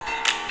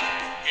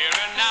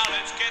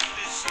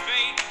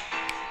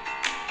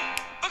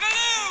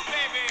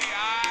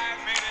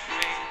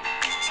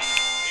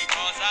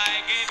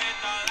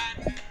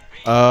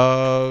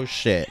Oh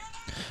shit.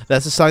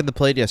 That's the song that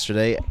played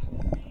yesterday,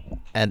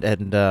 and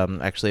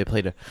actually I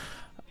played it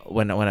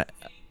when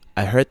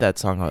I heard that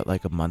song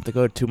like a month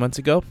ago, 2 months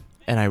ago,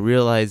 and I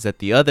realized that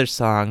the other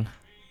song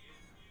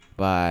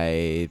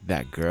by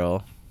that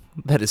girl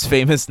that is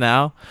famous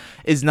now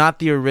is not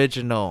the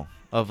original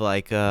of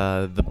like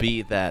the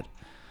beat that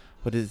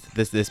what is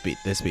this beat.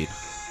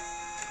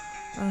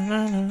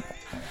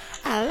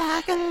 I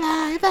like it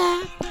like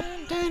that.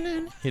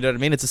 You know what I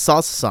mean? It's a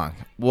salsa song.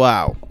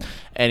 Wow.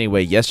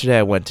 Anyway, yesterday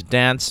I went to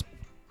dance,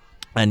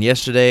 and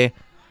yesterday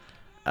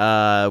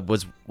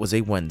was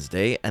a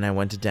Wednesday, and I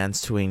went to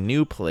dance to a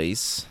new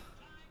place,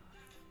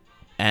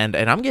 and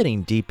I'm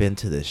getting deep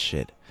into this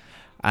shit.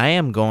 I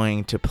am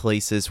going to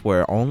places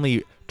where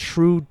only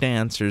true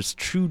dancers,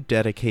 true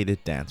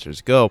dedicated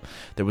dancers go.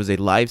 There was a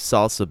live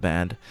salsa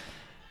band,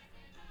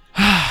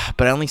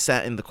 but I only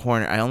sat in the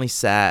corner. I only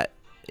sat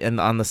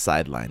on the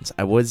sidelines.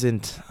 I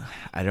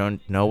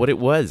don't know what it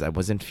was. I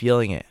wasn't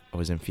feeling it.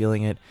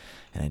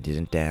 And I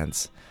didn't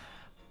dance.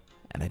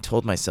 And I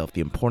told myself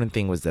the important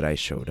thing was that I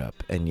showed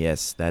up. And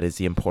yes, that is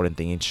the important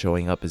thing. And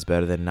showing up is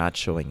better than not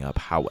showing up.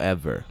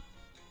 However,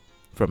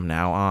 from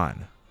now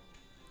on,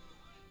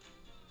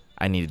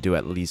 I need to do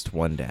at least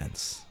one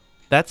dance.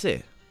 That's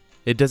it.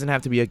 It doesn't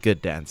have to be a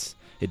good dance.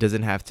 It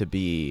doesn't have to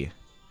be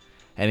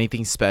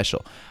anything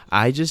special.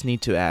 I just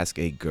need to ask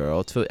a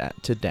girl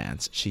to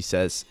dance. She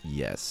says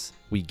yes.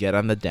 We get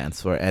on the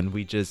dance floor and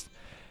we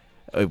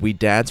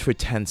dance for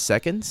 10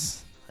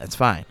 seconds. That's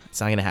fine.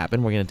 It's not going to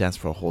happen. We're going to dance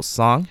for a whole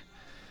song.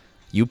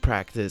 You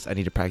practice. I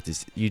need to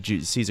practice.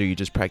 Caesar, you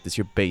just practice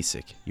your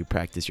basic. You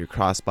practice your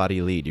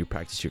crossbody lead. You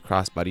practice your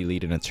crossbody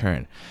lead in a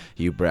turn.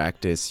 You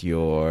practice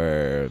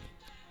your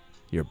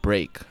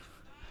break.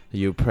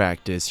 You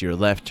practice your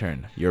left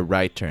turn, your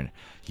right turn,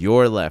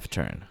 your left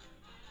turn,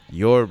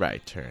 your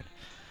right turn.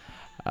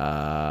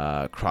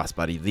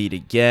 Crossbody lead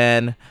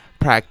again.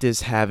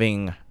 Practice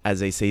having, as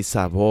they say,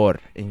 sabor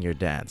in your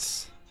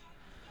dance.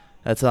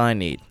 That's all I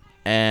need.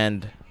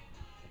 And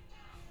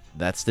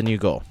that's the new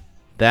goal.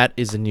 That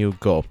is a new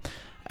goal.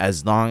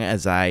 As long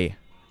as I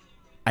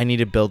need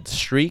to build the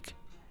streak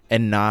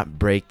and not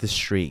break the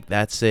streak.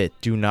 That's it.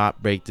 Do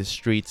not break the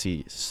streak,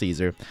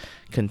 Caesar.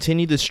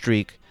 Continue the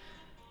streak,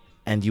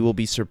 and you will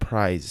be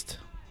surprised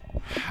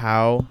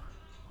how...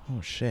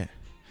 Oh, shit.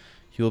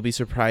 You will be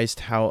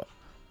surprised how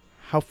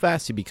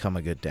fast you become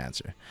a good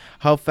dancer.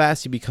 How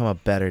fast you become a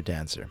better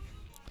dancer.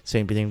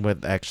 Same thing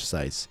with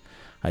exercise.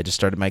 I just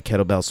started my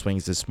kettlebell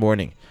swings this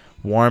morning.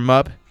 Warm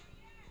up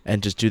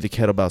and just do the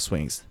kettlebell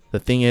swings. The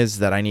thing is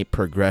that I need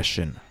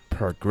progression.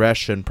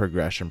 Progression.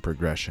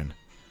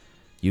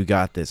 You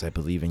got this. I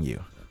believe in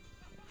you.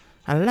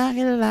 I like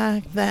it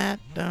like that.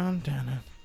 Dun, dun, dun.